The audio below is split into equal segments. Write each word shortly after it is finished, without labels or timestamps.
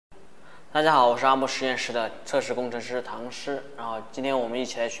大家好，我是阿木实验室的测试工程师唐诗。然后今天我们一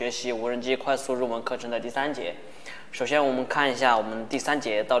起来学习无人机快速入门课程的第3节。首先我们看一下我们第3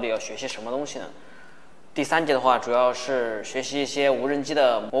节到底要学习什么东西呢？第3节的话，主要是学习一些无人机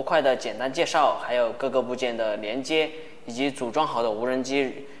的模块的简单介绍，还有各个部件的连接，以及组装好的无人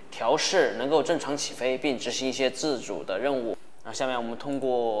机调试能够正常起飞，并执行一些自主的任务。然后下面我们通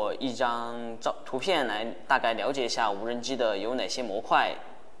过一张图片来大概了解一下无人机的有哪些模块，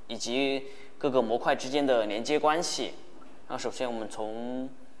以及各个模块之间的连接关系。然后首先我们从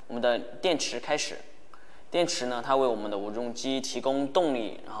我们的电池开始。电池呢，它为我们的无人机提供动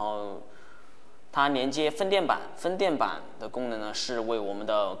力，然后它连接分电板。分电板的功能呢，是为我们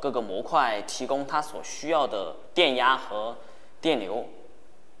的各个模块提供它所需要的电压和电流。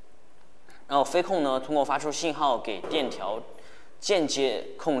然后飞控呢，通过发出信号给电条，间接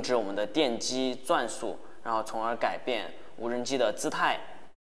控制我们的电机转速，然后从而改变无人机的姿态。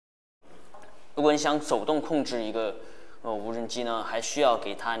如果你想手动控制一个无人机呢，还需要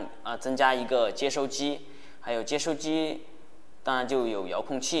给它增加一个接收机，还有接收机当然就有遥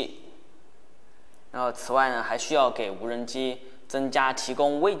控器。然后此外呢，还需要给无人机提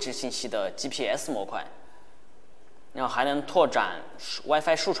供位置信息的 GPS 模块。然后还能拓展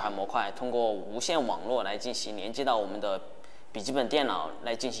WiFi 数传模块，通过无线网络来进行连接到我们的笔记本电脑，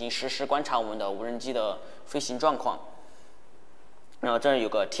来进行实时观察我们的无人机的飞行状况。然后这儿有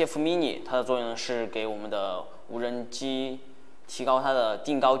个 TF Mini， 它的作用是给我们的无人机提高它的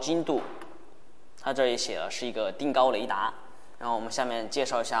定高精度。它这里写的是一个定高雷达。然后我们下面介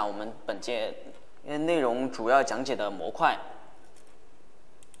绍一下我们本节内容主要讲解的模块。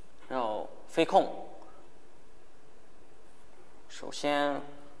然后飞控，首先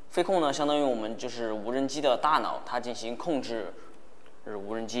飞控呢，相当于我们就是无人机的大脑，它进行控制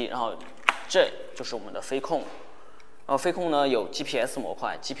无人机。然后这就是我们的飞控。然后飞控呢有 GPS 模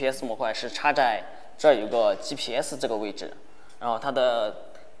块 ，GPS 模块是插在这儿有个 GPS 这个位置，然后它的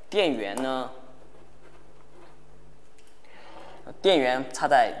电源插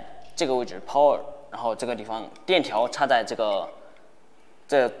在这个位置 Power， 然后这个地方电条插在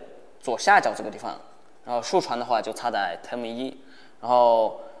这左下角这个地方，然后数传的话就插在 TEM1， 然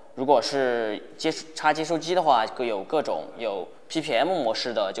后如果是插接收机的话，有各种有 ppm 模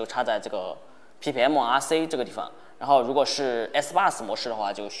式的就插在这个 ppm RC 这个地方。然后，如果是 S-Bus 模式的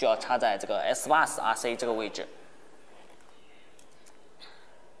话，就需要插在这个 S-Bus RC 这个位置。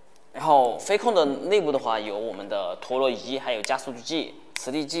然后，飞控的内部的话，有我们的陀螺仪，还有加速度计、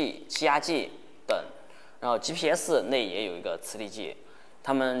磁力计、气压计等。然后 GPS 内也有一个磁力计。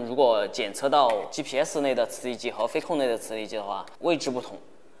它们如果检测到 GPS 内的磁力计和飞控内的磁力计的话，位置不同、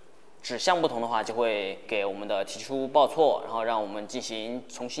指向不同的话，就会给我们的提出报错，然后让我们进行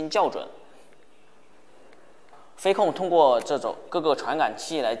重新校准。飞控通过这种各个传感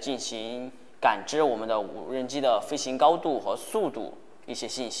器来进行感知我们的无人机的飞行高度和速度一些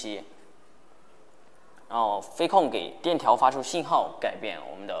信息，然后飞控给电条发出信号，改变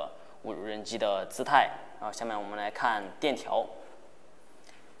我们的无人机的姿态。然后下面我们来看电条，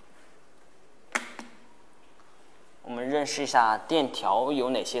我们认识一下电条有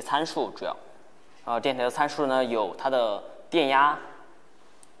哪些参数。主要，电条的参数呢有它的电压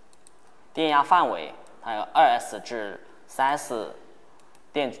范围。还有2S 至3S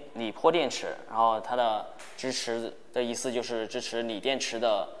锂钋电池，然后它的支持的意思就是支持锂电池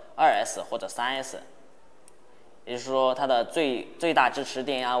的2S 或者3S， 也就是说它的最大支持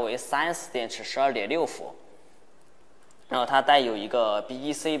电压为 3S 电池12.6伏，然后它带有一个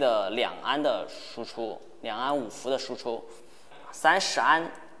BEC 的2安的输出，2安5伏的输出，30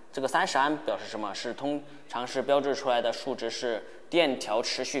安。这个30安表示什么？是通常是标志出来的数值是电条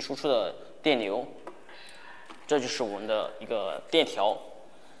持续输出的电流。这就是我们的一个电条。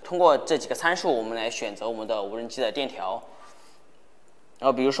通过这几个参数，我们来选择我们的无人机的电条。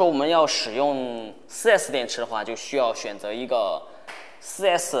比如说我们要使用 4S 电池的话，就需要选择一个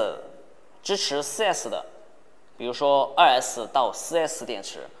4S 支持 4S 的，比如说2S 到 4S 电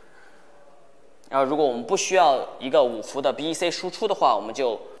池。然后如果我们不需要一个5伏的 BEC 输出的话，我们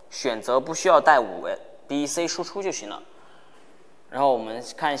就选择不需要带5 BEC 输出就行了。然后我们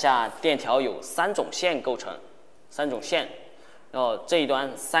看一下电条有3种线构成。3种线，然后这一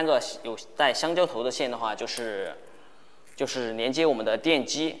端3个有带相交头的线的话，就是连接我们的电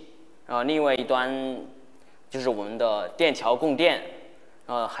机，然后另外一端就是我们的电条供电，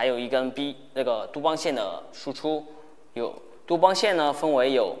然后还有一根杜邦线的输出。有杜邦线呢，分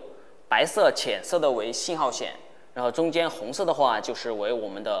为有白色、浅色的为信号线，然后中间红色的话就是为我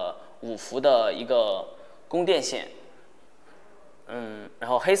们的5伏的一个供电线，然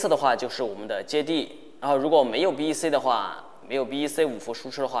后黑色的话就是我们的接地。然后如果没有 BEC 的话，没有 BEC 5伏输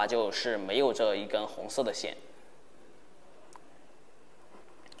出的话，就是没有这一根红色的线。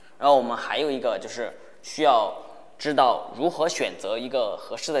然后我们还有一个就是需要知道如何选择一个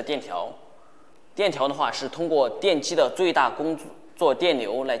合适的电条。电条的话是通过电机的最大工作电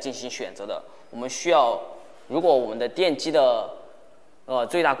流来进行选择的。我们需要，如果我们的电机的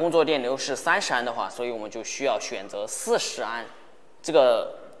最大工作电流是30安的话，所以我们就需要选择40安，这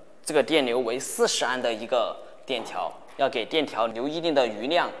个电流为40安的一个电条，要给电条留一定的余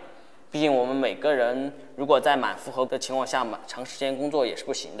量。毕竟我们每个人如果在满负荷的情况下长时间工作也是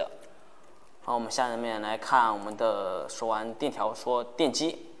不行的。好，我们下面来看我们的说完电条，说电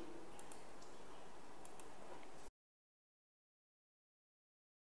机。